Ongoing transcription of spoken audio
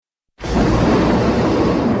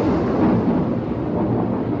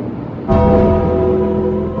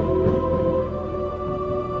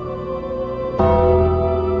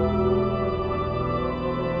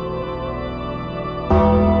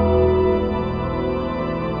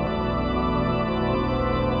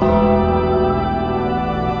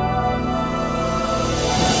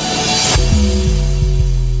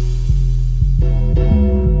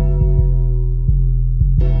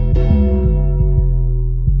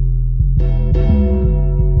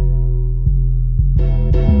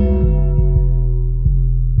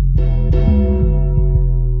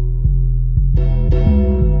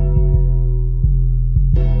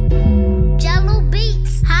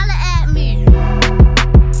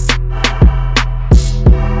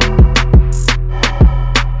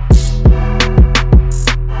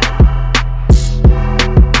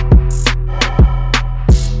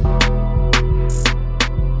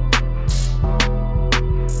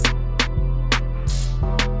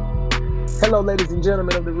Hello, ladies and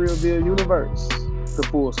gentlemen of the Real Deal Universe. The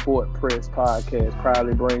Full Sport Press Podcast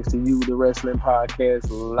proudly brings to you the Wrestling Podcast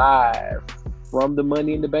live from the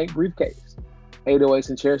Money in the Bank briefcase. 808s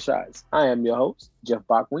and chair shots. I am your host, Jeff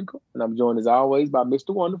Bachwinkle, and I'm joined as always by Mr.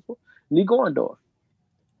 Wonderful, Neek Orndorff.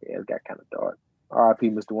 Yeah, it got kind of dark. R.I.P.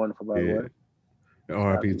 Mr. Wonderful, by the way.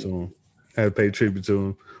 RIP to him. Had to pay tribute to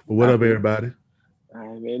him. But what up, everybody? All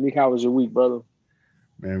right, man. Neek, how was your week, brother?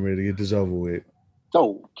 Man, ready to get this over with.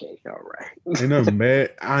 Okay, all right. Ain't nothing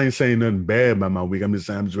bad. I ain't saying nothing bad about my week. I'm just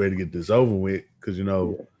saying I'm just ready to get this over with because,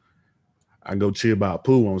 I go chill by a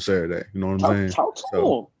pool on Saturday. You know what I'm saying? Talk to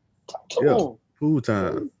him. Talk to him. Pool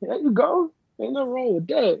time. There you go. Ain't nothing wrong with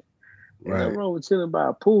that. Ain't nothing wrong with chilling by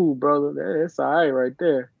a pool, brother. That's all right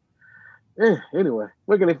there. Anyway,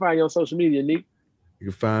 where can they find you on social media, Neek?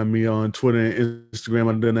 You can find me on Twitter and Instagram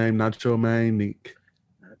under the name Nacho Man Neek.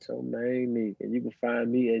 Nacho Man Neek. And you can find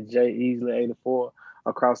me at JEasley84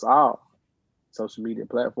 across all social media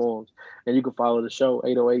platforms. And you can follow the show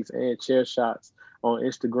 808s and Chair Shots on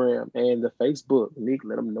Instagram and the Facebook. Neek,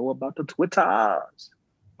 let them know about the Twitters.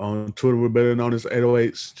 On Twitter, we're better known as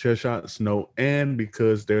 808s Chair Shots. No, and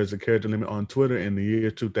because there's a character limit on Twitter in the year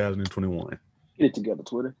 2021. Get it together,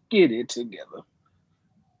 Twitter. Get it together.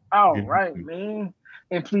 All right, man.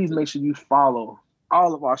 And please make sure you follow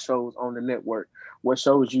all of our shows on the network. What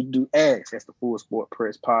shows you do ask? That's the Full Sport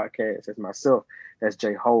Press Podcast. That's myself. That's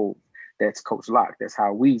Jay Hove. That's Coach Locke. That's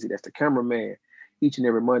How Weezy. That's the cameraman. Each and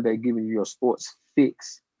every Monday giving you your sports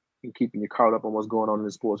fix and keeping you caught up on what's going on in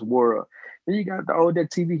the sports world. Then you got the Old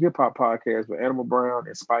Deck TV Hip Hop Podcast with Animal Brown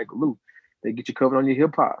and Spike Lou. They get you covered on your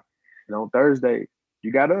hip hop. And on Thursday,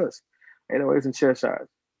 you got us. 808s and Chair Shots.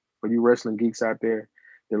 For you wrestling geeks out there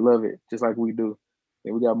that love it, just like we do.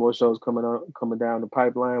 And we got more shows coming down the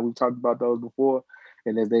pipeline. We've talked about those before.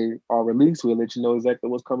 And as they are released, we'll let you know exactly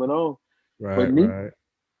what's coming on. Right.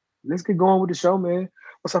 Let's get going with the show, man.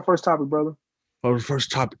 What's our first topic, brother? Oh, the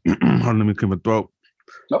first topic. Hold on, let me clear my throat.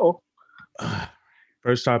 Uh-oh.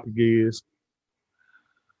 First topic is,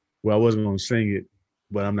 well, I wasn't going to sing it,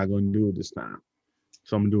 but I'm not going to do it this time.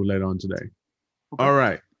 So I'm going to do it later on today. Okay. All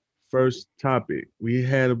right. First topic. We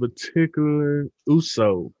had a particular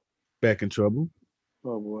Uso back in trouble.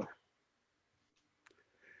 Oh, boy.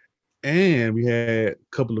 And we had a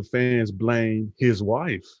couple of fans blame his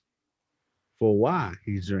wife for why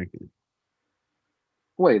he's drinking.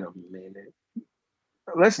 Wait a minute.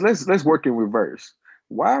 Let's work in reverse.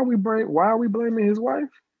 Why are we blaming his wife?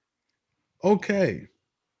 Okay.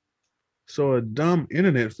 So a dumb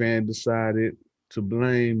internet fan decided to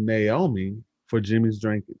blame Naomi for Jimmy's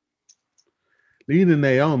drinking, leading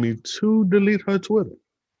Naomi to delete her Twitter.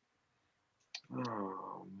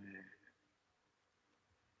 Oh, man.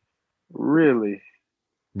 Really?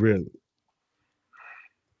 Really.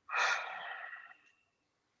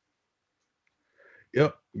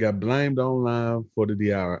 Yep, got blamed online for the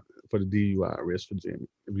DUI arrest for Jimmy.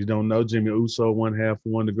 If you don't know, Jimmy Uso, one half of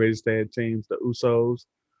one of the greatest tag teams, the Usos,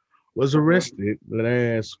 was arrested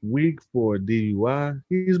last week for DUI.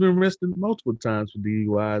 He's been arrested multiple times for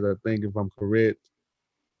DUIs. I think, if I'm correct,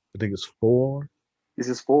 I think it's 4. This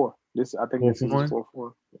is 4. I think this is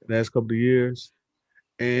 4. Last couple of years.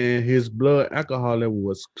 And his blood alcohol level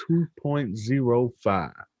was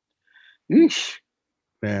 2.05. Yeesh.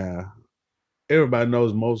 Now, everybody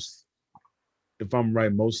knows if I'm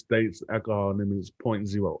right, most states' alcohol limit is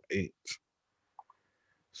 0.08.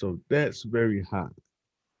 So that's very high.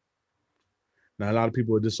 Now, a lot of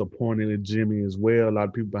people are disappointed in Jimmy as well. A lot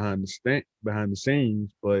of people behind the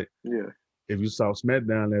scenes, but if you saw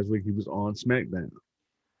SmackDown last week, he was on SmackDown.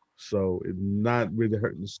 So it's not really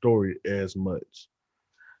hurting the story as much.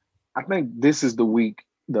 I think this is the week,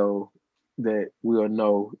 though, that we'll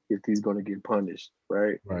know if he's going to get punished,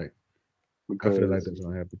 right? Right. Because I feel like that's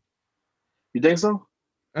going to happen. You think so?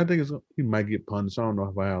 I think he might get punished. I don't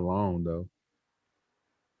know for how long, though.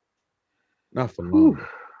 Not for long.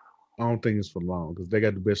 I don't think it's for long because they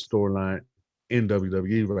got the best storyline in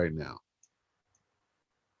WWE right now.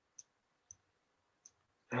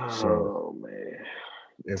 Oh, man.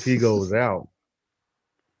 If he goes out,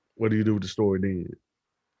 what do you do with the story then?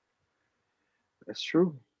 That's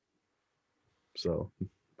true. So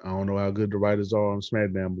I don't know how good the writers are on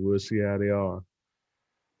SmackDown, but we'll see how they are.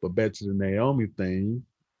 But back to the Naomi thing,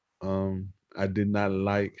 I did not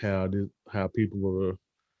like how people were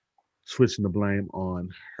switching the blame on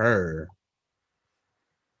her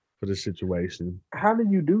for the situation. How do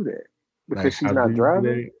you do that? Because she's not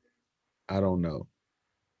driving? I don't know.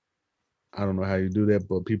 I don't know how you do that,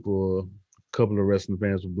 but a couple of wrestling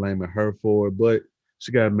fans were blaming her for it. But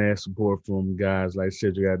she got mad support from guys like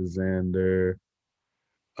Cedric Alexander,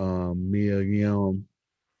 Mia Yim,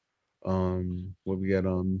 What we got?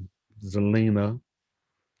 Zelina,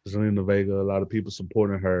 Zelina Vega. A lot of people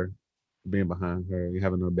supporting her, being behind her,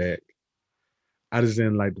 having her back. I just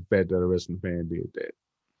didn't like the fact that a wrestling fan did that.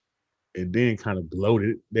 It then kind of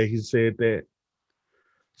gloated that he said that.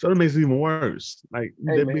 So it makes it even worse. Like,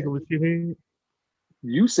 you Hey that big of man, a shithead?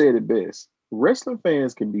 you said it best. Wrestling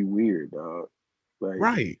fans can be weird, dog. Like,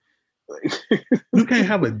 Right. like, You can't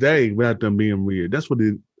have a day without them being weird. That's what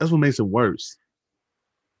makes it worse.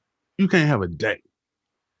 You can't have a day.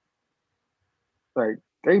 like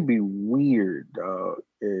they be weird, dog.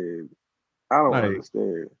 And I don't Like,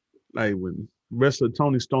 understand. like when wrestler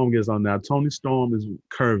Tony Storm gets on now, Tony Storm is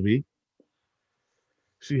curvy.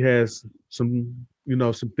 She has some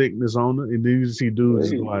thickness on her, and then you see dudes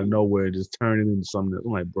just Hey, go out of nowhere and just turn it into something else.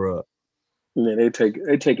 I'm like, bruh, man, they take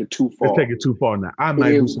it too let's take far. it too far now.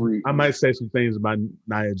 Every I might say some things about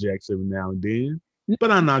Nia Jax every now and then,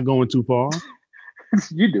 but I'm not going too far.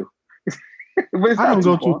 you do, but it's I not don't too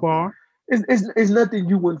go too far. far. It's nothing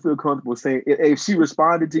you wouldn't feel comfortable saying. If she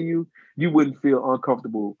responded to you, you wouldn't feel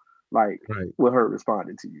uncomfortable like Right. with her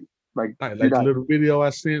responding to you. Like you're Like the not. little video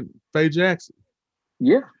I sent Faye Jackson.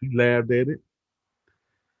 Yeah. He laughed at it.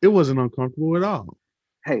 It wasn't uncomfortable at all.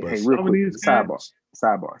 Hey, But real some of quick, these sidebar, cats,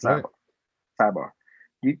 sidebar, right? sidebar, sidebar.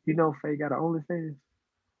 You know Faye got an OnlyFans?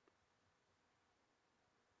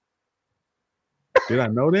 Did I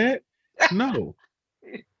know that? No.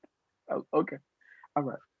 Oh, okay, all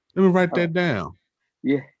right, Let me write all right. that down.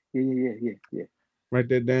 Yeah, yeah. Write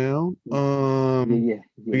that down. Yeah, yeah, yeah,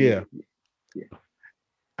 yeah, Yeah. yeah, yeah.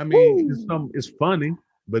 I mean, Woo! it's funny,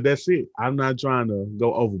 but that's it. I'm not trying to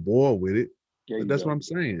go overboard with it. There But you that's what go. I'm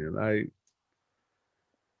saying. Like,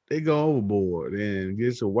 they go overboard and it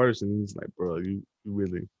gets worse, and it's like, bro, you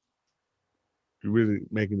really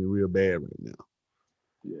making it real bad right now.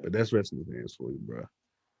 Yeah, But that's wrestling fans for you, bro.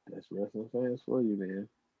 that's wrestling fans for you, man.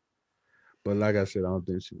 But like I said, I don't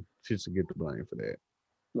think she should get the blame for that.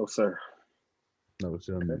 No, sir. No,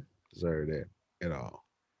 she Okay. doesn't deserve that at all.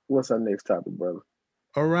 What's our next topic, brother?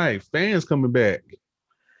 All right, fans coming back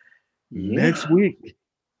Yeah, next week.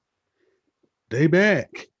 They back.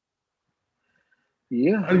 How do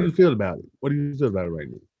yeah. you feel about it? What do you feel about it right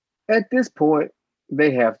now? At this point,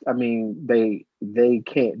 they have. I mean, they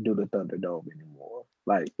can't do the Thunderdome anymore.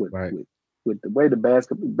 Like Right, with the way the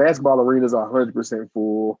basketball arenas are 100%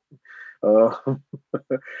 full. Uh, a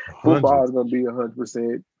football hundred. is going to be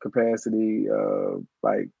 100% capacity.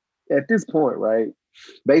 Like at this point, right?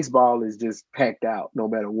 Baseball is just packed out no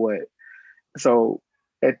matter what. So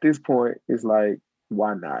at this point, it's like,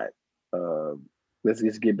 why not? Uh, let's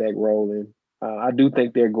just get back rolling. I do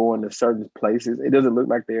think they're going to certain places. It doesn't look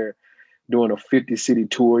like they're doing a 50 city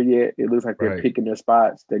tour yet. It looks like they're Right, picking their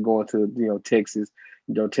spots. They're going to, Texas.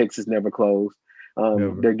 Texas never closed.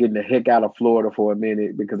 never. They're getting the heck out of Florida for a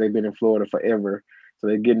minute because they've been in Florida forever. So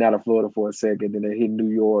they're getting out of Florida for a second, then they're hitting New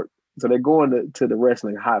York. So they're going to the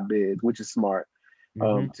wrestling hotbeds, which is smart,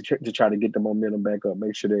 Hmm. to try to get the momentum back up,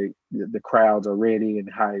 make sure the crowds are ready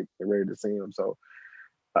and hyped and ready to see them. So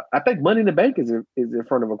I think Money in the Bank is in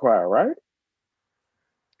front of a crowd, right?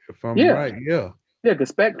 If I'm Yeah, right, yeah. yeah.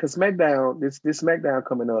 Because SmackDown, this SmackDown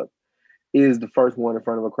coming up is the first one in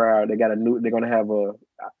front of a crowd. They got a new. They're gonna have a.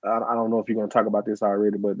 I don't know if you're gonna talk about this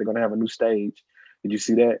already, but they're gonna have a new stage. Did you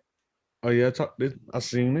see that? Oh yeah, I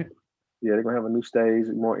seen it. Yeah, they're gonna have a new stage,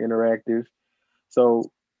 more interactive. So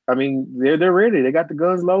I mean, they're ready. They got the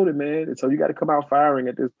guns loaded, man. And so you got to come out firing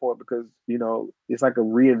at this point because it's like a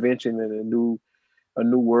reinvention and a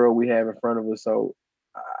new world we have in front of us. So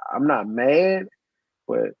I'm not mad,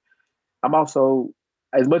 but I'm also,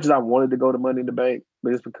 as much as I wanted to go to Money in the Bank,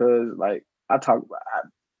 but it's because like I've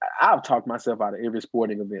talked myself out of every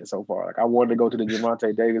sporting event so far. Like I wanted to go to the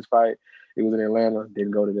Javante Davis fight. It was in Atlanta.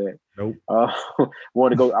 Didn't go to that. Nope,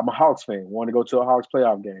 Wanted to go. I'm a Hawks fan. Wanted to go to a Hawks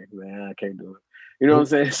playoff game. Man, I can't do it. You know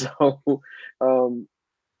what nope. I'm saying? So, um,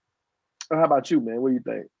 how about you, man? What do you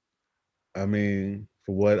think? I mean,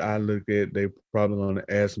 for what I look at, they probably gonna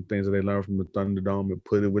add some things that they learned from the Thunderdome and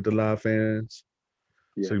put it with the live fans.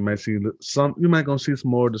 So Yeah, you might see some. You might gonna see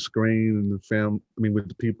some more of the screen and the film. I mean, with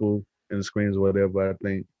the people and the screens or whatever. I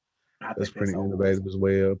think I that's think that's pretty always innovative as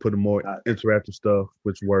well. Put a more I, interactive stuff,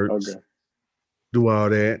 which works. okay. Do all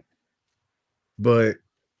that, but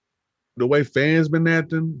the way fans been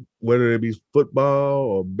acting, whether it be football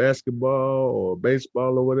or basketball or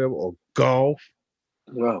baseball or whatever, or golf,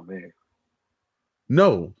 Oh man,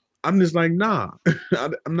 no, I'm just like, nah,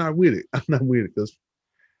 I'm not with it. I'm not with it because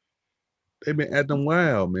they've been acting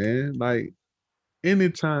wild, man. Like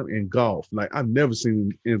anytime in golf, like I've never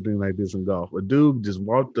seen anything like this in golf. A dude just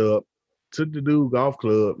walked up, took the dude golf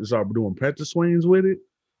club, and started doing practice swings with it.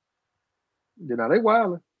 they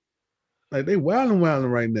wilding. Like they wilding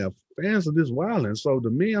right now. Fans are just wilding. So to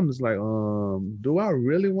me, I'm just like, do I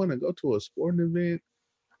really want to go to a sporting event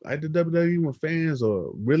like the WWE when fans are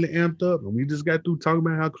really amped up and we just got through talking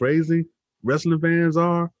about how crazy wrestling fans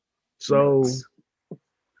are? So Yes.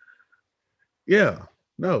 yeah,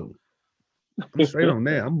 no, I'm straight on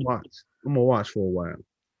that. I'm watch. I'm gonna watch for a while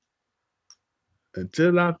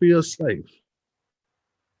until I feel safe.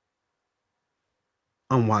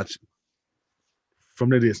 I'm watching from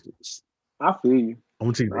the distance I feel you. on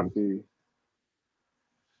I TV. feel you.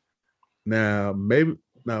 Now maybe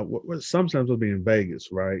now what sometimes we'll be in Vegas,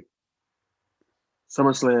 right?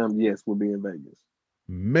 SummerSlam, yes, will be in Vegas.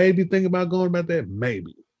 Maybe think about going about that.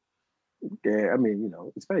 Maybe, Yeah, I mean,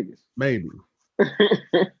 it's Vegas. maybe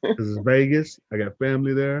because it's Vegas. I got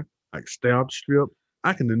family there. I can stay off the strip.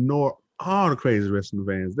 I can ignore all the crazy wrestling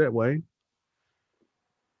fans that way.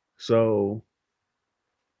 So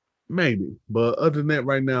maybe, but other than that,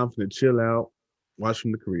 right now I'm gonna chill out, watch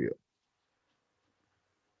from the crib.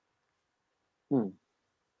 Hmm,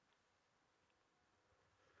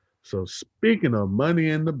 So speaking of Money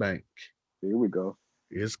in the Bank, here we go.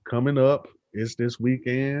 it's coming up. It's this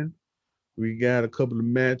weekend. We got a couple of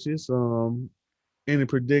matches. Any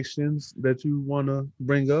predictions that you want to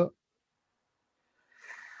bring up?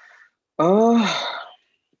 Uh,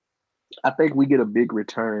 I think we get a big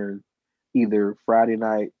return either Friday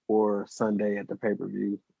night or Sunday at the pay per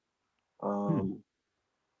view. Hmm. Um,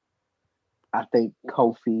 I think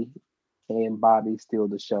Kofi and Bobby steal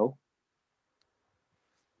the show.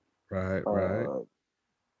 Right, right. Uh,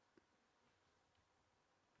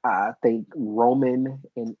 I think Roman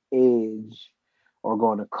and Edge are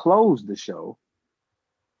going to close the show.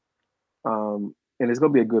 And it's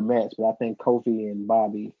going to be a good match, but I think Kofi and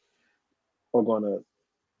Bobby are going to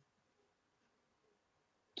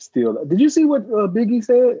steal. Did you see what Biggie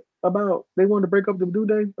said about they wanted to break up the New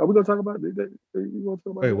Day? Are we going to talk about that? You want to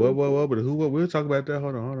talk about Wait, that real quick? what? But who? What? We'll talk about that.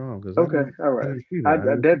 Hold on, because Okay, all I right. didn't see that. I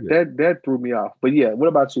didn't see that. That threw me off. But yeah, what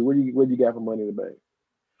about you? What you got for Money in the Bank?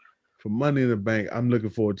 For Money in the Bank, I'm looking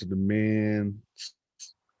forward to the men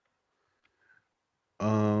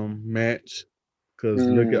match because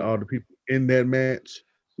look at Mm, all the people in that match.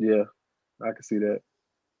 yeah, I can see that.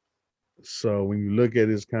 So when you look at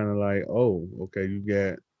it, it's kind of like, oh, okay, you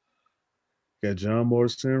got John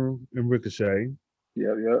Morrison and Ricochet.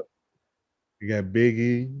 Yep, yep, You got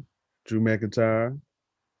Biggie, Drew McIntyre,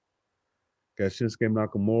 got Shinsuke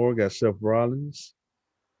Nakamura, got Seth Rollins,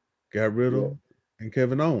 got yep, Riddle, and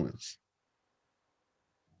Kevin Owens.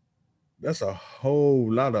 That's a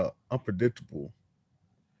whole lot of unpredictable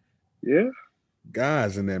yeah.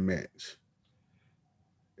 guys in that match.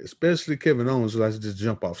 Especially Kevin Owens, who likes to just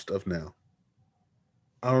jump off stuff now.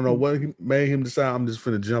 I don't know what made him decide I'm just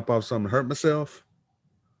finna jump off something and hurt myself.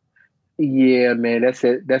 Yeah, man, that's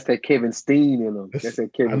it. That's that Kevin Steen in him. That's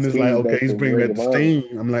that Kevin I'm just like, Steen okay, back he's from bringing Ring back of the Honor.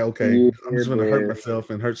 steam. I'm like, okay, Yeah, I'm just gonna hurt man, myself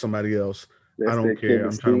and hurt somebody else. I that's don't that care. Kevin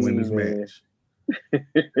I'm trying to win Steen, this man.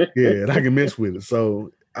 match. Yeah, and I can mess with it.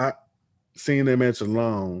 So I seeing that match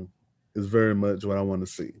alone is very much what I want to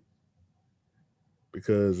see.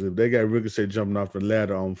 Because if they got Ricochet jumping off the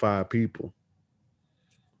ladder on 5 people,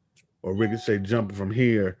 or Ricochet jumping from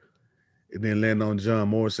here and then land on John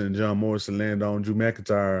Morrison, and John Morrison land on Drew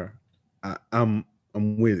McIntyre, I'm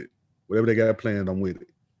with it. Whatever they got planned, I'm with it.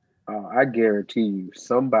 I guarantee you,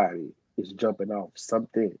 somebody is jumping off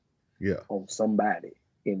something Yeah, on somebody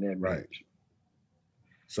in that right. match.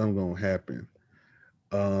 Something gonna happen.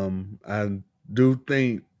 I do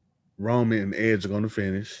think Roman and Edge are gonna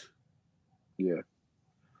finish. Yeah,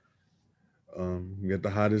 Get the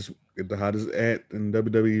hottest act in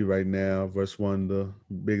WWE right now versus one of the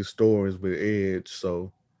biggest stories with Edge.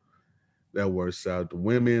 So that works out. The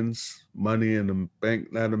women's Money in the Bank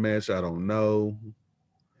ladder match, I don't know.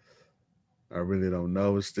 I really don't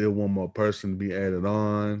know. It's still one more person to be added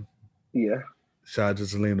on. yeah, Shout out to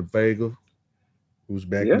Selena Vega, who's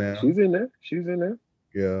back yeah. now. She's in there. She's in there.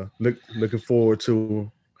 Yeah, looking forward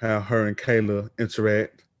to how her and Kayla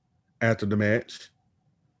interact after the match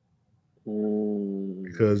Mm,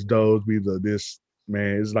 because those be this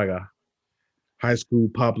man. It's like a high school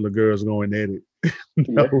popular girls going at it the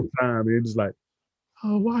yeah. whole time. And it's like,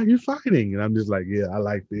 oh, why are you fighting? And I'm just like, yeah, I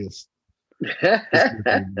like this. This is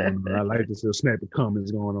thing going on. I like this little snappy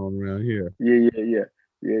comments going on around here. Yeah, yeah, yeah,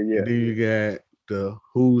 yeah, And yeah. then you got the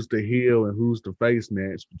who's the heel and who's the face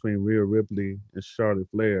match between Rhea Ripley and Charlotte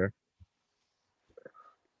Flair.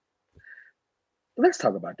 Let's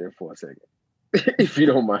talk about that for a second, if you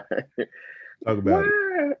don't mind. Talk about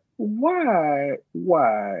it. Why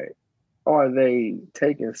are they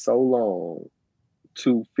taking so long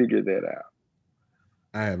to figure that out?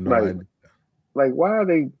 I have no Like, idea. Like, why are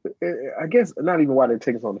they? I guess not even why they're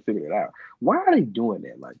taking so long to figure it out. Why are they doing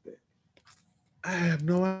that like that? I have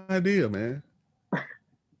no idea, man.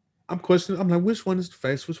 I'm questioning. I'm like, which one is the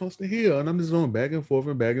face? Which one's the heel? And I'm just going back and forth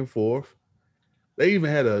and back and forth. They even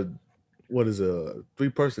had a what is a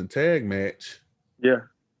 3-person tag match, Yeah,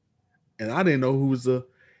 and I didn't know who was the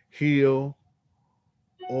heel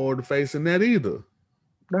or the face in that either.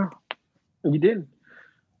 no, you didn't.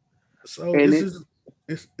 So And it's it,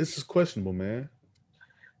 just it's just questionable, man.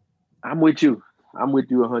 I'm with you. I'm with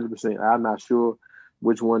you 100%. I'm not sure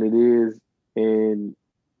which one it is, and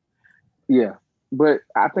yeah, but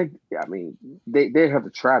I think I mean they have to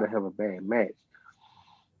try to have a bad match.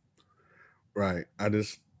 Right. I I'm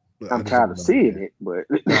just tired don't of know, seeing man. it, but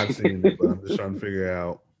Tired of seeing it, but I'm just trying to figure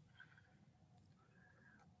out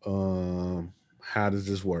how does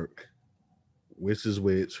this work? Which is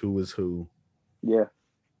which, who is who, yeah,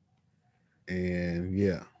 and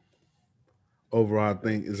yeah. Overall, I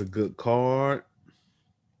think it's a good card.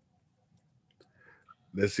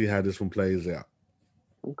 Let's see how this one plays out.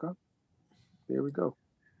 okay, there we go.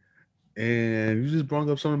 And you just brought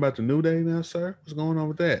up something about the New Day now, sir. What's going on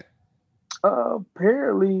with that?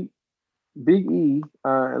 Apparently Big E,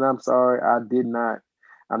 and I'm sorry,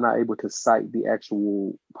 I'm not able to cite the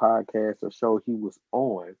actual podcast or show he was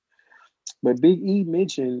on. But Big E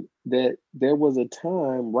mentioned that there was a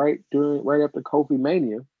time right after Kofi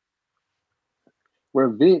Mania where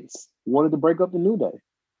Vince wanted to break up the New Day,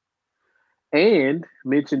 and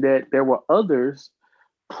mentioned that there were others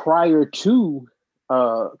prior to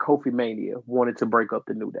Kofi Mania wanted to break up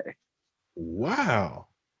the New Day. Wow.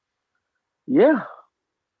 Yeah,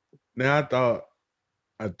 Now I thought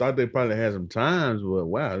they probably had some times, but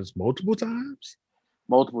wow, it's multiple times.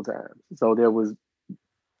 multiple times. So there was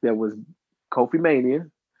Kofi Mania,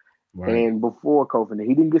 Right. and before Kofi Mania.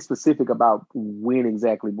 He didn't get specific about when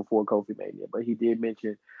exactly before Kofi Mania, but he did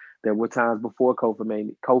mention there were times before Kofi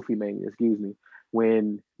Mania, excuse me,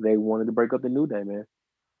 when they wanted to break up the New Day, man.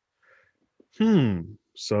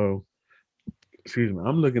 So excuse me,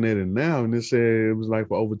 I'm looking at it now, and it said it was like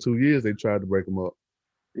for over 2 years they tried to break them up.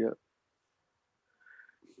 Yeah,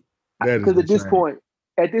 That is because insane.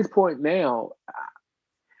 at this point now,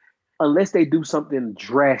 unless they do something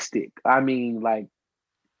drastic, I mean, like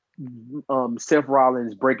Seth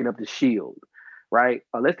Rollins breaking up the Shield, right?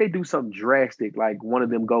 Unless they do something drastic, like one of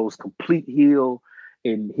them goes complete heel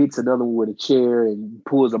and hits another one with a chair and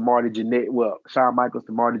pulls a Marty Jannetty, well, Shawn Michaels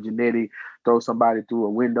to Marty Jannetty, throws somebody through a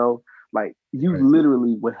window. Like you Right.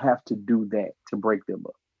 literally would have to do that to break them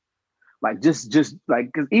up. Like just like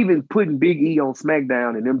because even putting Big E on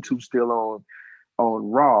SmackDown and them two still on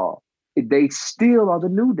Raw, they still are the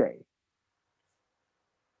New Day.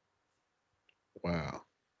 Wow.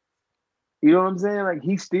 You know what I'm saying? Like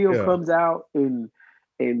he still Yeah. comes out and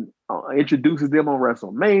introduces them on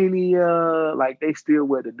WrestleMania. Like they still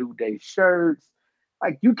wear the New Day shirts.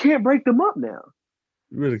 Like you can't break them up now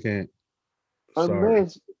You really can't. Sorry.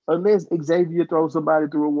 unless unless Xavier throws somebody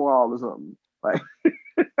through a wall or something. Like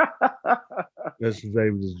Let's just say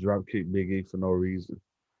we just drop kick Big E for no reason.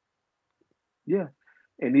 yeah,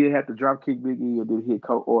 and he'd have to drop kick Big E or then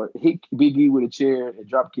hit Big E with a chair and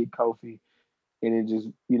drop kick Kofi and then just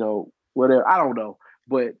whatever. I don't know,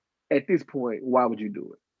 but at this point, why would you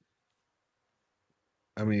do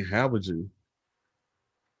it? I mean, how would you?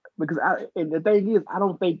 Because and the thing is, I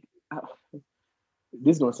don't think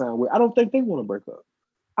this is gonna sound weird. I don't think they want to break up.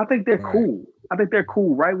 I think they're Right. cool. I think they're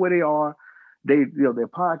cool right where they are. Their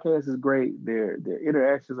podcast is great. Their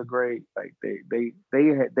interactions are great. Like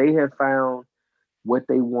they have found what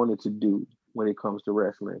they wanted to do when it comes to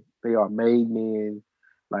wrestling. They are made men.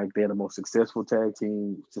 Like they're the most successful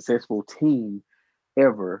team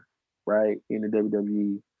ever, right, in the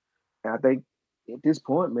WWE. And I think at this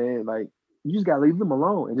point, man, like you just gotta leave them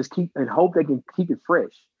alone and just keep and hope they can keep it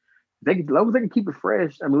fresh. As long as they can keep it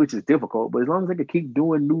fresh, I mean, which is difficult, but as long as they can keep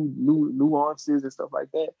doing new nuances and stuff like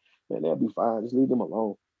that, man, they'll be fine. Just leave them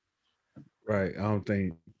alone. Right. I don't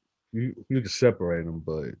think you can separate them,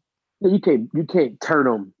 but Yeah, you can't turn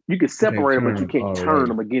them. You can you can't separate them, turn but you them can't all the turn way.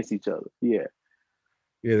 them against each other. Yeah,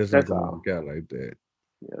 Yeah, that's not that's gonna all. work out like that.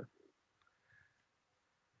 Yeah.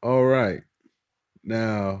 All right.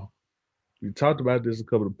 Now we talked about this a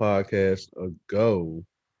couple of podcasts ago,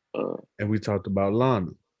 Uh, and we talked about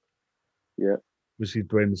Lana, yeah. when she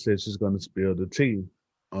threatened to say she's gonna spill the tea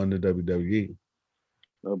on the WWE.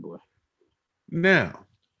 Oh boy. Now,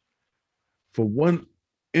 for one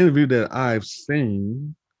interview that I've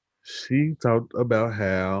seen, she talked about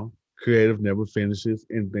how creative never finishes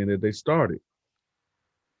anything that they started.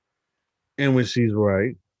 And when she's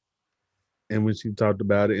right, and when she talked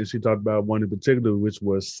about it, and she talked about one in particular, which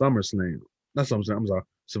was SummerSlam. not something. I'm sorry,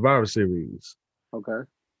 Survivor Series. Okay.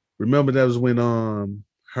 Remember that was when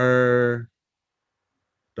her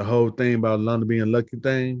the whole thing about London being lucky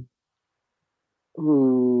thing.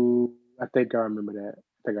 Ooh, I think I remember that.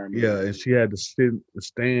 I think I remember Yeah, that. and she had to stand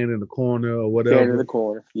in the corner or Stand in whatever. the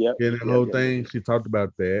corner. Yep. Yeah, the Yep. whole Yep. Yep. thing. She talked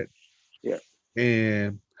about that. Yep.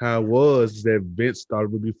 And how it was that Vince thought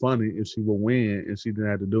it would be funny if she would win and she didn't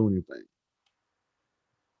have to do anything.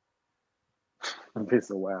 It's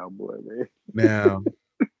a wild boy, man. Now,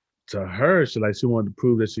 to her, she wanted to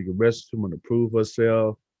prove that she could wrestle. She wanted to prove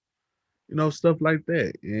herself, stuff like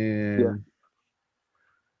that. Yeah. And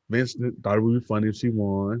Vince thought it would be funny if she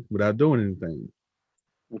won without doing anything.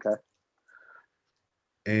 Okay.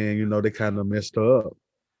 And they kind of messed her up,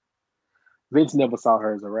 Vince never saw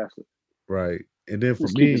her as a wrestler. right? And then for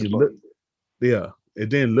Just keep me, it a buck. yeah.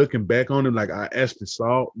 And then looking back on it, like I actually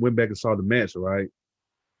went back and saw the match, right?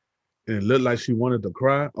 And it looked like she wanted to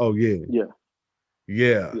cry. Oh yeah, Yeah.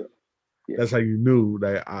 yeah. Yeah. Yeah. That's how you knew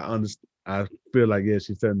that I understand. I feel like yeah,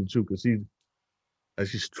 she's telling the truth because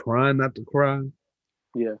she's trying not to cry,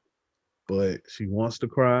 Yeah. but she wants to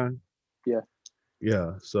cry. Yeah.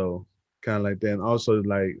 Yeah, so kind of like that. And also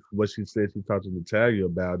like what she said, she talked to Natalia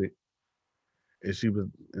about it,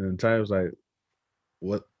 and Natalia was like,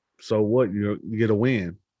 "What? So what? You get a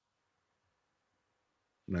win?"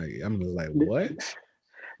 Like I'm just like, N- "What?"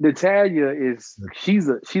 Natalia is she's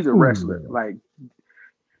a wrestler. Ooh, Like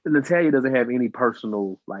Natalia doesn't have any yeah,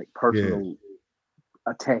 personal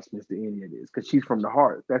attachments to any of this because she's from the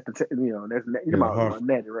heart. That's that's you yeah, know the heart, about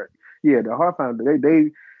Natty, right? Yeah, the heart founder.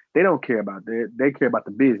 They don't care about that. They care about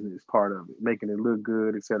the business part of it, making it look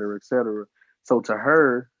good, et cetera, et cetera. So to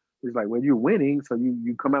her, it's like, well, you're winning, so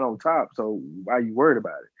you come out on top. So why are you worried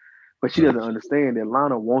about it? But she right? doesn't understand that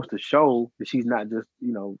Lana wants to show that she's not just,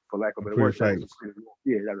 for lack of A a better pretty word, that was a face. pretty,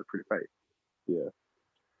 yeah, that was a pretty face. Yeah.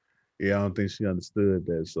 Yeah, I don't think she understood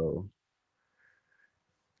that. So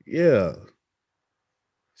yeah,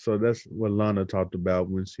 so that's what Lana talked about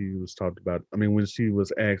when she was talked about. I mean, when she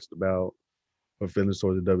was asked about her feelings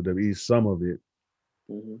towards the WWE, some of it,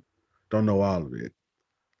 Hmm. don't know all of it.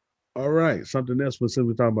 All right, something else. Since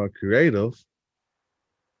we're talking about creative,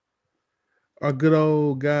 our good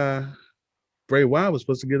old guy Bray Wyatt was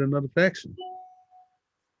supposed to get another faction,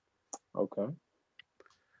 Okay.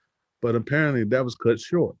 but apparently that was cut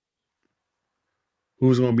short.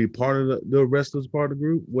 Who's going to be part of the wrestlers part of the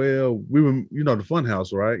group? Well, we were, the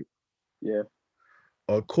Funhouse, right? Yeah.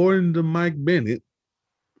 According to Mike Bennett,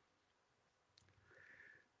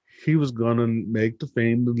 he was gonna make the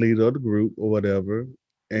Fiend the leader of the group or whatever,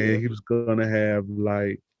 and Yeah. he was gonna have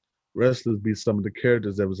like wrestlers be some of the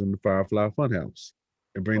characters that was in the Firefly Funhouse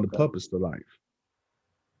and bring the Okay. puppets to life.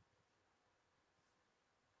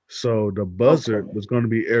 So the Okay. Buzzard was gonna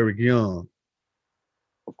be Eric Young.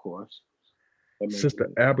 Of course. That makes Sister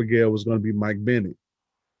sense. Abigail was gonna be Mike Bennett.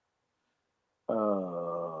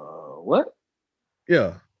 What?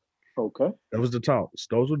 Yeah, Okay. that was the talks.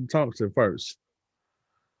 Those were the talks at first.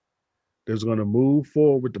 They was gonna move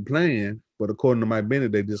forward with the plan, but according to Mike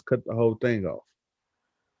Bennett, they just cut the whole thing off.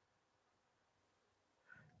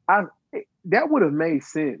 I that would have made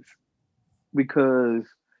sense because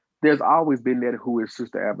there's always been that who is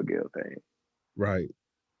Sister Abigail thing. Right.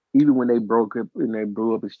 Even when they broke up and they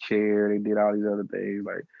blew up his chair, they did all these other things.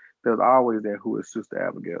 Like there's always that who is Sister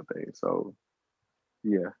Abigail thing. So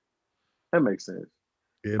yeah, that makes sense.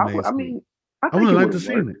 It made I sense. mean, I I would think have it would liked have to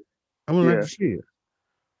see worked. it. I would like Yeah, to see it.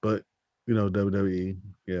 But WWE,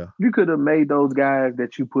 yeah, you could have made those guys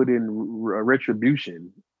that you put in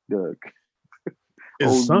Retribution, the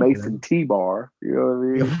it's old Mason something. T-Bar. You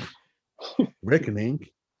know what I mean? Reckoning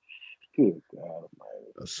Good God, man.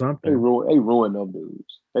 or something. They ruined them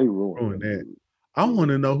dudes. They ruined Doing them that. dudes. I want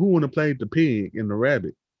Yeah. to know who would have played the pig and the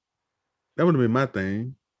rabbit. That would have been my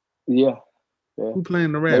thing. Yeah. Yeah. Who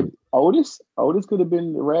playing the Maybe rabbit? Otis could have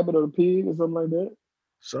been the rabbit or the pig or something like that.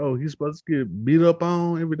 So he's supposed to get beat up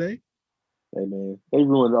on every day, Hey man, they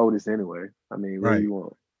ruined Otis anyway. I mean, what do right? you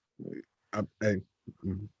want? Hey,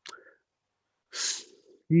 mm.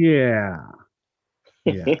 Yeah,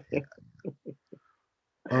 yeah.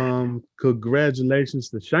 Congratulations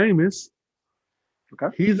to Sheamus. Okay.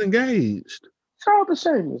 He's engaged. Shout out to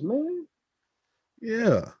Sheamus, man.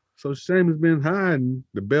 Yeah. So Sheamus been hiding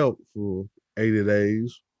the belt for 80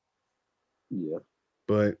 days, Yeah.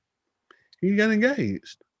 but he got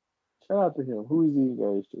engaged. Shout out to him. Who is he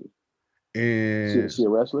engaged to? And She a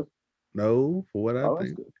wrestler? no, for what I Oh, that's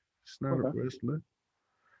think, good. it's not a Okay. wrestler.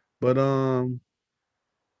 But let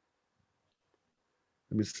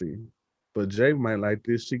me see. But Jay might like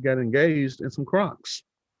this. She got engaged in some Crocs.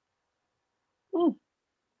 Mm.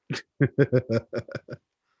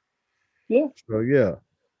 Yeah. So yeah,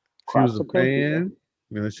 she was Cross a the country,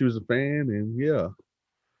 bro. fan. She was a fan, and yeah,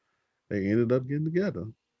 they ended up getting together.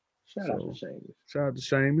 Shout out to So Sheamus. shout out to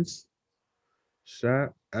Sheamus.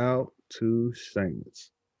 Shout out to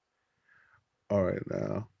Sheamus. All right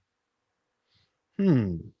now.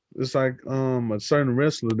 It's like a certain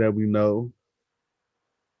wrestler that we know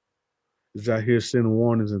is out here sending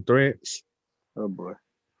warnings and threats. Oh boy.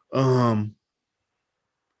 Um,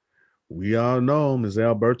 we all know him as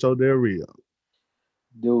Alberto Del Rio.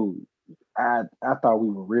 Dude, I thought we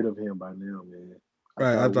were rid of him by now, man. I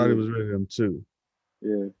Right, I thought thought we it were, was rid of him too.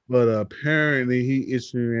 yeah. But apparently he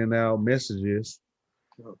issuing out messages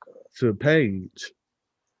Oh god. to Paige.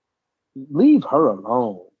 Leave her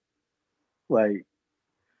alone. Like,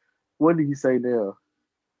 what did he say now?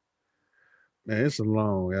 Man, it's a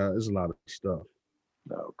long, yeah, it's a lot of stuff.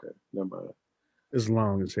 No, okay. Never mind. It's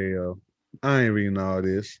long as hell. I ain't reading all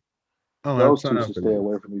this. I don't have Those two time should for stay this.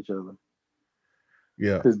 away from each other.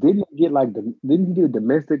 Yeah. Cause didn't he get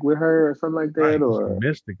domestic with her or something like Right. that? He's Or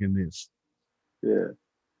domestic in this. yeah.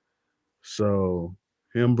 So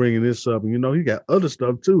him bringing this up, and he got other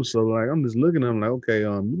stuff too. So like, I'm just looking at him like, okay,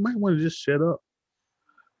 you might want to just shut up,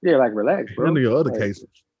 Yeah, like relax, handle bro. your other Like, cases.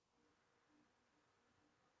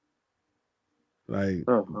 Like,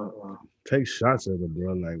 uh, uh, uh. take shots at her,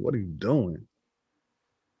 bro. Like, what are you doing?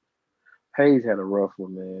 Paige had a rough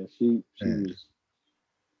one, man. She Man,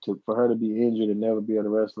 was for her to be injured and never be able to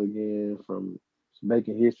wrestle again from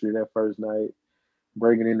making history that first night,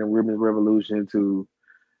 breaking in the Women's Revolution to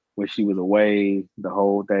when she was away, the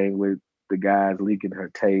whole thing with the guys leaking her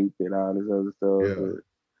tape and all this other stuff. yeah.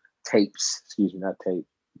 Tapes, excuse me, not tape,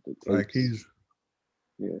 the Like tapes. he's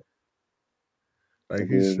Yeah. like And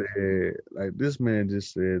he then said, like this man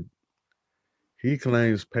just said he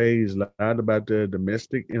claims Paige lied about their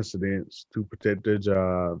domestic incidents to protect their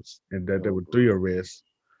jobs and that there oh were three boy. arrests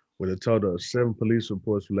with a total of 7 police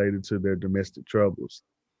reports related to their domestic troubles.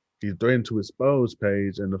 He threatened to expose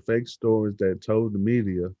Paige and the fake stories that told the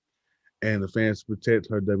media and the fans to protect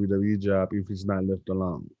her WWE job if he's not left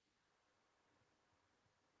alone.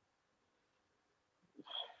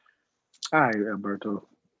 All right, Alberto.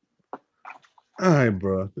 All right,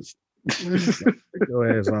 bro. Take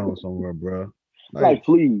your ass on somewhere, bro. Like, Like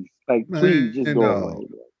please, just man, go away.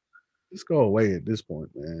 no. Just go away at this point,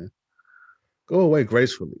 man. Go away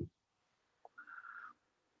gracefully.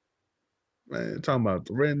 Man, talking about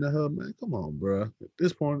threatening her, man. Come on, bro. At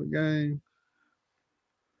this point in the game.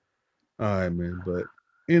 All right, man. But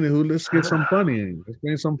anywho, let's get some funny in. Let's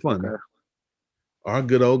bring some funny. Okay. Our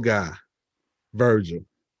good old guy, Virgil.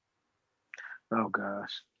 Oh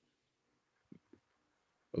gosh.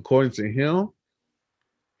 According to him,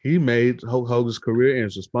 he made Hulk Hogan's career and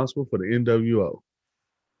is responsible for the NWO.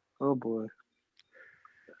 Oh boy.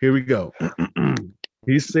 Here we go.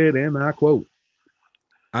 He said, and I quote,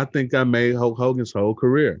 I think I made Hulk Hogan's whole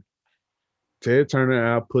career. Ted Turner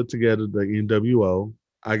and I put together the NWO.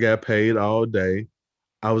 I got paid all day.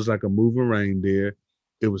 I was like a moving reindeer.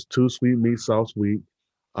 It was 2 sweet meat sauce week.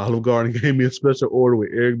 Olive Garden gave me a special order with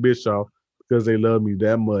Eric Bischoff because they loved me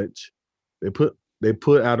that much. They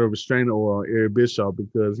put out a restraining order on Eric Bischoff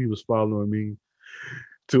because he was following me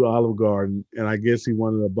to Olive Garden, and I guess he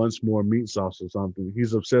wanted a bunch more meat sauce or something.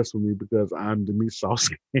 He's obsessed with me because I'm the meat sauce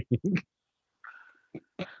king.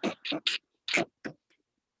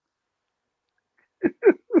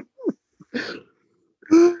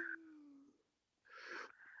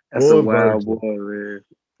 That's a Boy, wild Virgil, boy, man.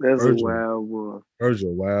 That's a Virgil, wild boy.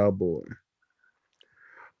 Virgil, wild boy.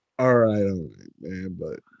 All right, man.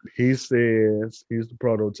 But he says he's the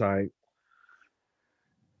prototype.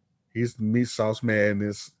 He's the meat sauce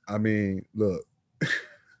madness. I mean, look,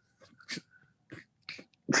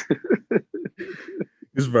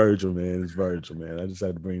 it's Virgil, man. It's Virgil, man. I just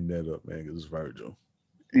had to bring that up, man, because it's Virgil.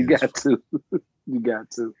 You And it's got fun. to. You got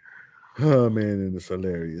to. Oh man, and it's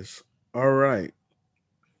hilarious. All right.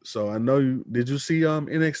 So I know you did you see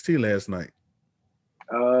NXT last night?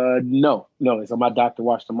 No. It's on my doctor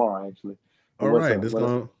watch tomorrow, actually. But All what's right, up? let's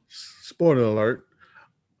go. Spoiler alert.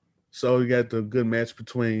 So you got the good match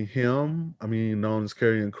between him, I mean, known as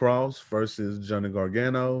Karrion Cross versus Johnny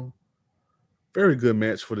Gargano. Very good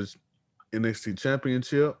match for the NXT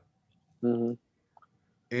Championship.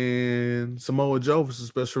 Mm-hmm. And Samoa Joe versus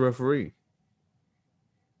special referee.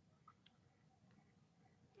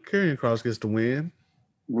 Karrion Cross gets the win.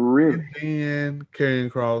 Really? And then Karrion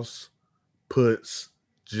Cross puts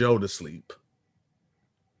Joe to sleep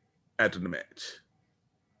after the match.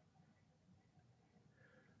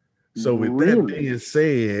 So with that Really? being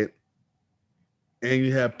said, and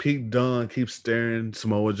you have Pete Dunne keep staring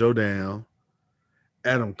Samoa Joe down,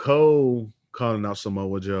 Adam Cole calling out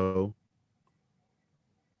Samoa Joe,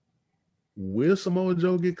 will Samoa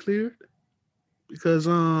Joe get cleared? Because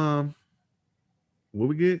will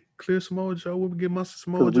we get clear Samoa Joe? Will we get Master Because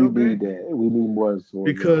Samoa we Joe need back? that. We need more Samoa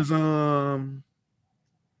Joe. Because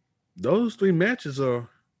those three matches are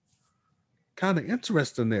kind of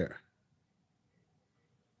interesting there.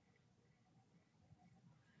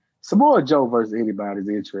 Samoa Joe versus anybody is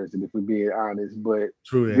interesting, if we're being honest. But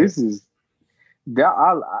True that. this is that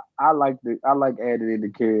I like adding in the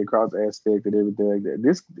carry cross aspect and everything like that.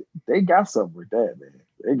 This they got something with that,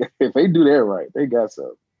 man. If they do that right, they got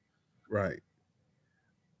something. Right.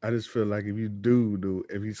 I just feel like if you do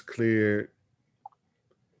if he's cleared,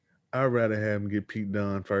 I'd rather have him get Pete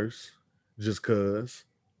Dunne first, just cause.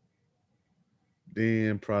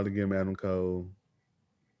 Then probably give him Adam Cole.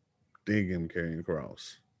 Then give him Karrion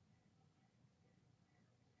Cross.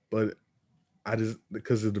 But I just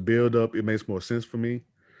because of the build up, it makes more sense for me.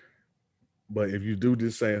 But if you do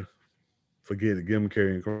just say, forget it, give him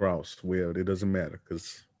Karrion Cross, well, it doesn't matter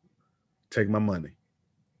because take my money.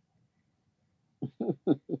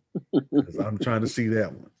 Because I'm trying to see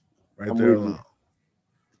that one right I'm there with you. alone.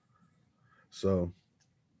 So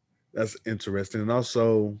that's interesting. And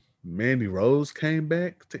also, Mandy Rose came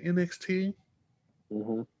back to NXT.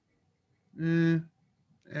 Mm-hmm. Eh,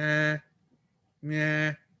 eh,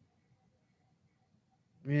 yeah,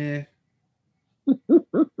 yeah,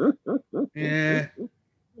 yeah.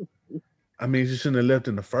 I mean, she shouldn't have left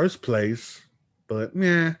in the first place, but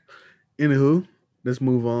yeah. Anywho, let's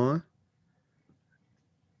move on.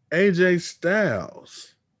 AJ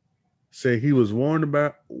Styles said he was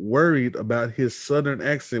worried about his southern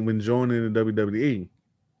accent when joining the WWE.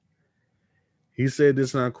 He said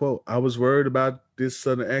this, and I quote, I was worried about this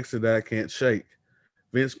southern accent that I can't shake.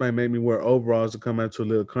 Vince might make me wear overalls to come out to a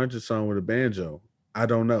little country song with a banjo. I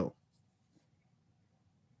don't know.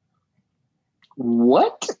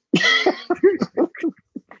 What?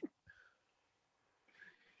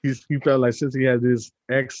 He felt like since he had this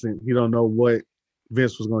accent, he don't know what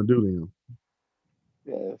Vince was going to do to him.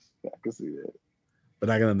 Yes, I can see that. But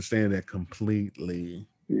I can understand that completely.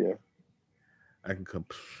 Yeah. I can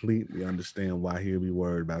completely understand why he'll be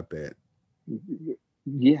worried about that.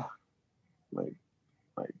 Yeah. Like,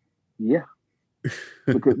 like, yeah.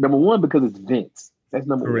 Because number one, because it's Vince. That's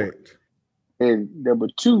number one. Correct. And number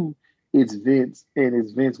two, it's Vince, and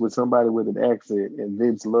it's Vince with somebody with an accent, and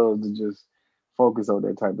Vince loves to just focus on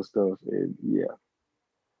that type of stuff. And yeah,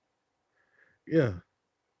 Yeah.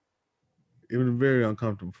 It would be very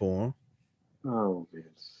uncomfortable for him. oh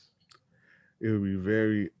Vince. It would be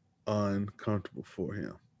very uncomfortable for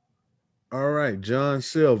him. All right, John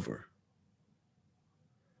Silver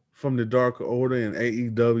from the Dark Order in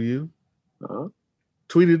AEW Uh-huh.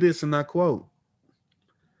 tweeted this, and I quote: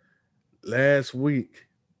 "Last week,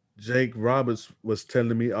 Jake Roberts was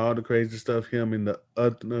telling me all the crazy stuff him and the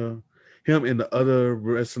other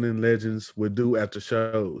wrestling legends would do after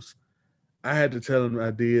shows. I had to tell him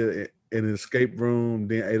I did in an escape room,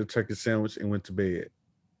 then ate a turkey sandwich and went to bed."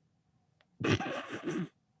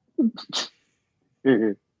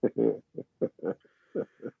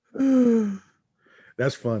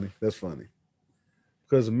 That's funny. That's funny.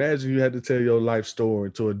 Because imagine you had to tell your life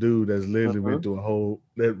story to a dude that's literally Uh-huh. went through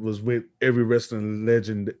that was with every wrestling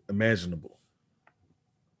legend imaginable.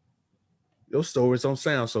 Your stories don't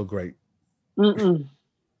sound so great. Mm-mm.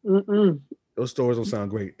 Mm-mm. Those stories don't sound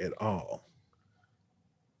great at all.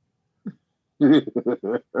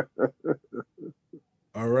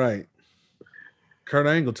 All right. Kurt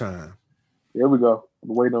Angle time. Here we go.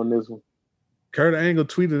 I'm waiting on this one. Kurt Angle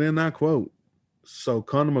tweeted, and I quote, so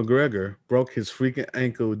Conor McGregor broke his freaking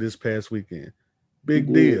ankle this past weekend. He Big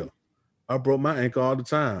did. deal. I broke my ankle all the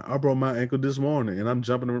time. I broke my ankle this morning, and I'm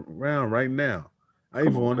jumping around right now. I Come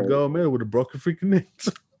even on, won a Kurt. gold medal with a broken freaking neck.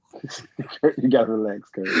 Kurt, you gotta relax,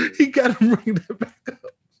 Kurt. He got to bring that back up.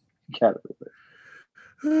 You gotta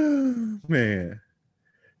Man,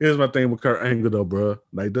 here's my thing with Kurt Angle, though, bro.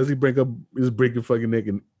 Like, does he break up his breaking fucking neck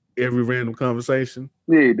in every random conversation?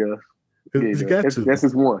 Yeah, he does. Yeah, he He's does. got to. That's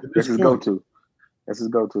his one. At That's this his point, go-to. That's his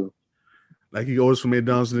go-to. like he orders from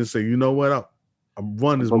McDonald's and say, you know what? I'm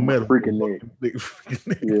running I this broke my medal. freaking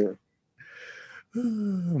neck. Yeah.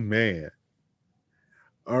 Oh, man.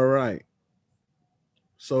 All right.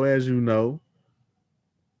 So as you know,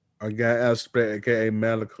 our guy Aspect, aka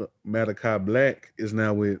Malachi Black, is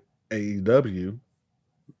now with AEW.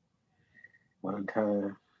 One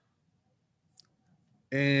time.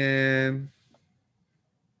 And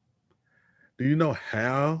do you know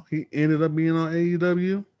how he ended up being on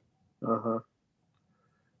AEW? Uh-huh.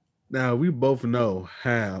 Now we both know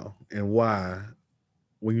how and why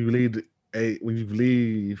when you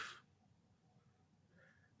leave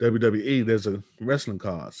WWE, there's a wrestling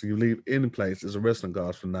card. So you leave any place, there's a wrestling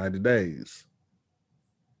card for 90 days.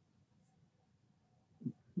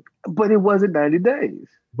 But it wasn't 90 days.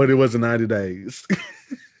 But it wasn't 90 days.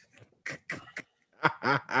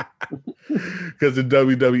 Because the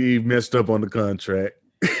WWE messed up on the contract.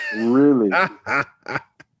 Really?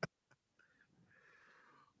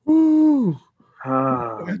 Woo.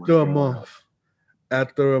 Oh, After a month.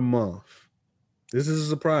 After a month. This is a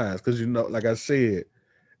surprise because, like I said,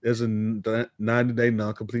 there's a 90-day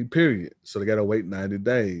non-complete period. So they got to wait 90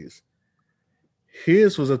 days.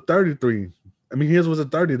 His was a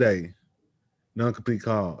 30-day non-complete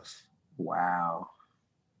cause. Wow.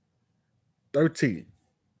 13.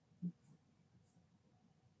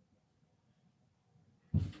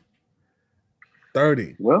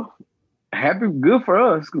 30. Well, good for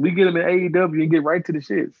us. We get him in AEW and get right to the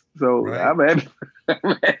shits. So right. I'm happy.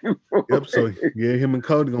 Yep. So yeah, him and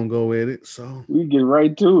Cody gonna go at it. So we get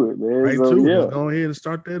right to it, man. Right so, to yeah. Let's go ahead and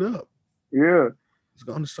start that up. Yeah. Let's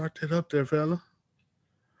go and start that up there, fella.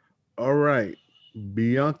 All right.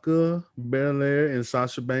 Bianca Belair and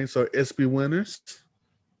Sasha Banks are SB winners.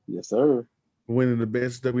 Yes, sir. Winning the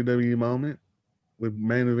best WWE moment with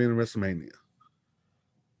main event of WrestleMania.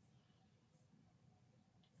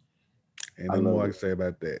 Ain't no more I can say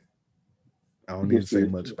about that. I don't need to say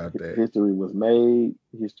much about that. History was made.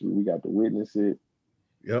 We got to witness it.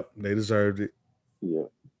 Yep, they deserved it. Yeah.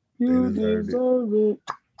 You deserve it.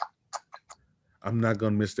 I'm not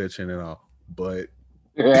gonna miss that chant at all. But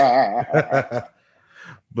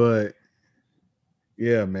but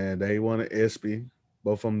yeah, man, they won an ESPY.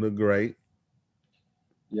 Both of them look great.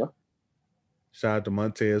 Yeah. Shout out to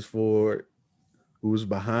Montez Ford, who was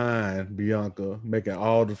behind Bianca, making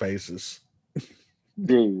all the faces.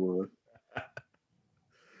 Yeah, he was.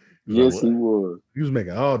 Yes, he was. He was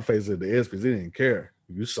making all the faces at the ESPYs. He didn't care.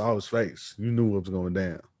 You saw his face. You knew what was going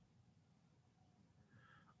down.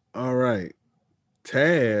 All right.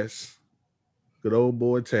 Taz, good old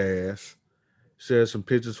boy Taz, shared some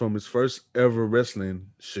pictures from his first ever wrestling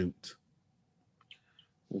shoot.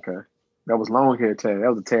 Okay. That was long hair Taz.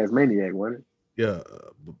 That was a Tasmaniac, wasn't it? Yeah,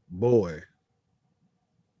 boy.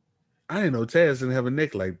 I didn't know Taz didn't have a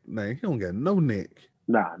neck like that. He don't got no neck.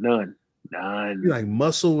 Nah, none. He like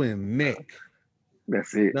muscle and neck.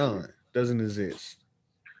 That's it. None. Doesn't exist.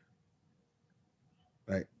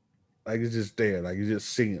 Like it's just there. Like you just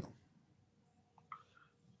see him.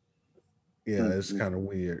 Yeah, it's kind of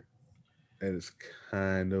weird. That is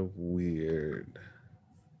kind of weird.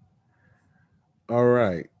 All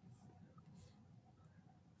right.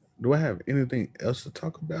 Do I have anything else to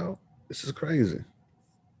talk about? This is crazy.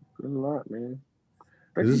 A lot, man.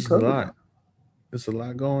 This is a lot. There's a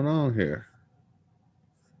lot going on here.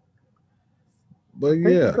 But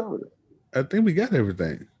yeah, I think we got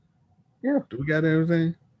everything. Yeah. Do we got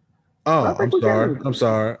everything? Oh, I'm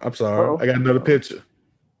sorry. Uh-oh. I got another picture.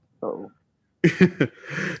 Oh.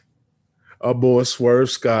 Our boy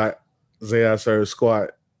Swerve Scott, say Swerve Scott.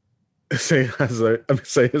 Say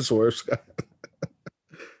Swerve Scott.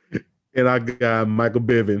 And I got Michael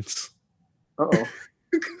Bivens. Uh-oh.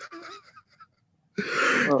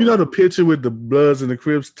 You know the picture with the Bloods and the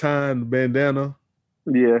Crips tying the bandana?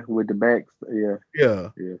 Yeah, with the backs. Yeah. Yeah.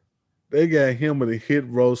 They got him with a Hit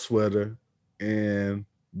Row sweater and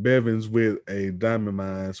Bevins with a Diamond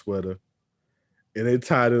Mine sweater. And they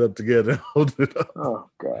tied it up together and hold it up. Oh,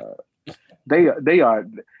 God. They are,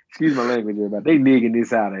 excuse my language, but they nigging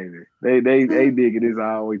this out, ain't they? They digging this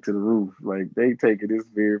all the way to the roof. Like, they taking this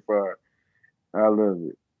very far. I love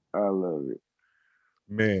it.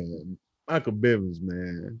 Man, Michael Bivens,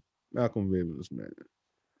 man.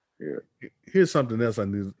 Yeah. Here's something else I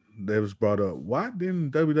knew that was brought up. Why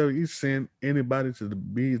didn't WWE send anybody to the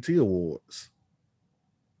BET Awards?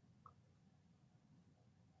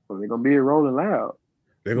 Well, they're gonna be in Rolling Loud.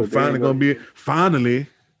 They're finally.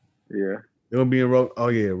 Yeah. They're gonna be in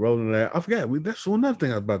Rolling Loud. I forgot. That's another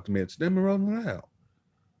thing I was about to mention. They're in Rolling Loud.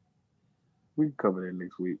 We can cover that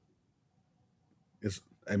next week.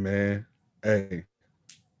 Hey man. Hey.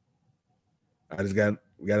 We got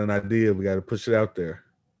an idea. We got to push it out there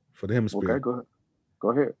for the hemisphere. Okay,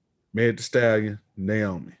 go ahead. Meg Thee Stallion,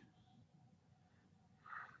 Naomi.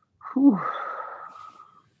 Whew.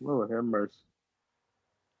 Lord have mercy.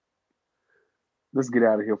 Let's get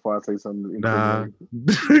out of here before I say something. Nah.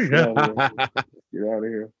 Get out of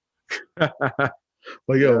here. But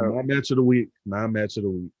my match of the week. Let's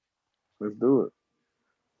do it.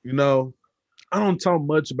 You know, I don't talk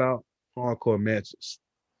much about hardcore matches.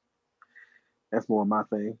 That's more my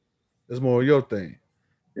thing. That's more your thing.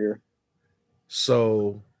 Yeah.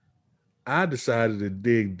 So I decided to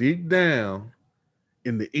dig deep down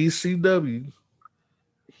in the ECW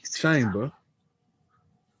chamber,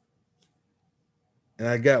 and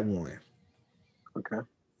I got one. Okay.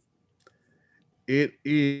 It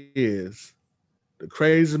is the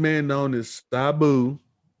crazy man known as Sabu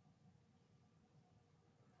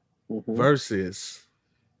Mm-hmm. versus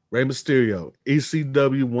Rey Mysterio,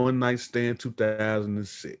 ECW One Night Stand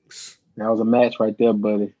 2006. That was a match right there,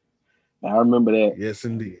 buddy. I remember that. Yes,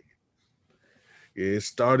 indeed. It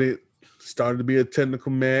started to be a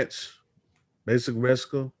technical match, basic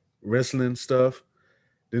wrestling stuff.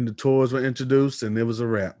 Then the tours were introduced, and it was a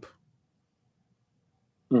wrap.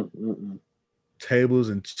 Mm-mm-mm. Tables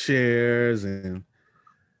and chairs, and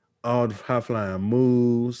all the high flying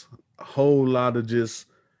moves. A whole lot of just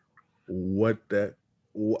what that.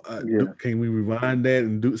 Yeah, Can we rewind that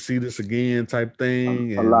and see this again type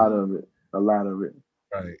thing? a And lot of it. A lot of it.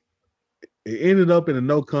 right, it ended up in a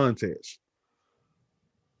no contest.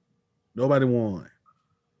 Nobody won.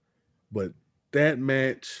 But that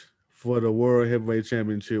match for the World Heavyweight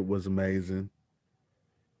Championship was amazing.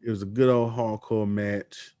 It was a good old hardcore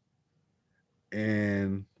match.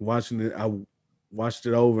 And watching it, I watched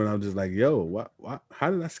it over and I was just like, yo,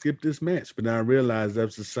 how did I skip this match? But then I realized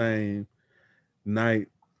that's the same night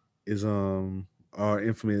is our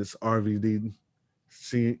infamous RVD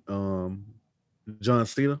John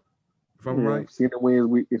Cena, if I'm Yeah, right.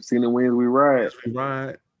 if Cena wins, we ride. Yes, we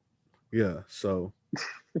ride. Yeah. So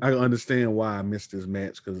I can understand why I missed this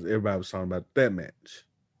match because everybody was talking about that match.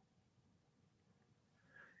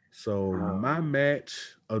 So Um, my match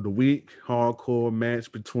of the week, hardcore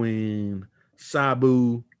match between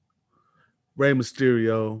Sabu, Rey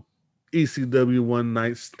Mysterio, ECW One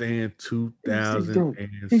Night Stand ECW,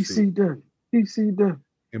 2006. ECW, ECW.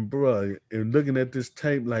 And bro, and looking at this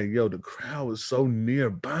tape, like, yo, the crowd was so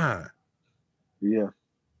nearby. Yeah,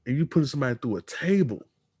 And you putting somebody through a table.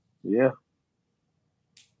 yeah.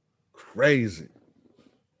 Crazy.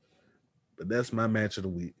 But that's my match of the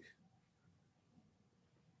week.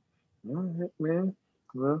 All right, man.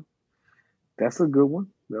 Well, that's a good one.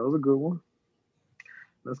 That was a good one.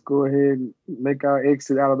 Let's go ahead and make our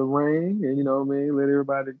exit out of the ring, and what I mean, let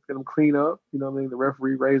everybody get them clean up. I mean, the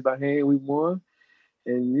referee raised our hand, we won,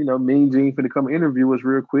 and Mean Gene finna come interview us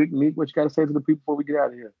real quick. Meek, what you got to say to the people before we get out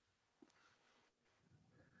of here?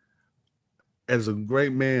 As a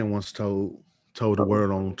great man once told the Oh,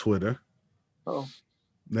 world on Twitter, oh,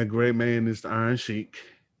 that great man is the Iron Sheik.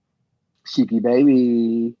 Cheeky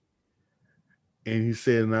baby. And he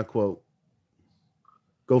said, and I quote,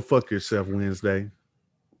 go fuck yourself Wednesday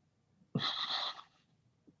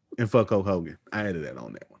and fuck Hulk Hogan. I added that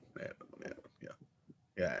on that one. Yeah.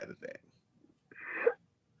 Yeah, I added that.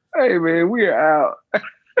 Hey man, we are out.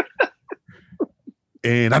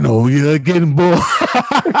 And I know you're getting bored.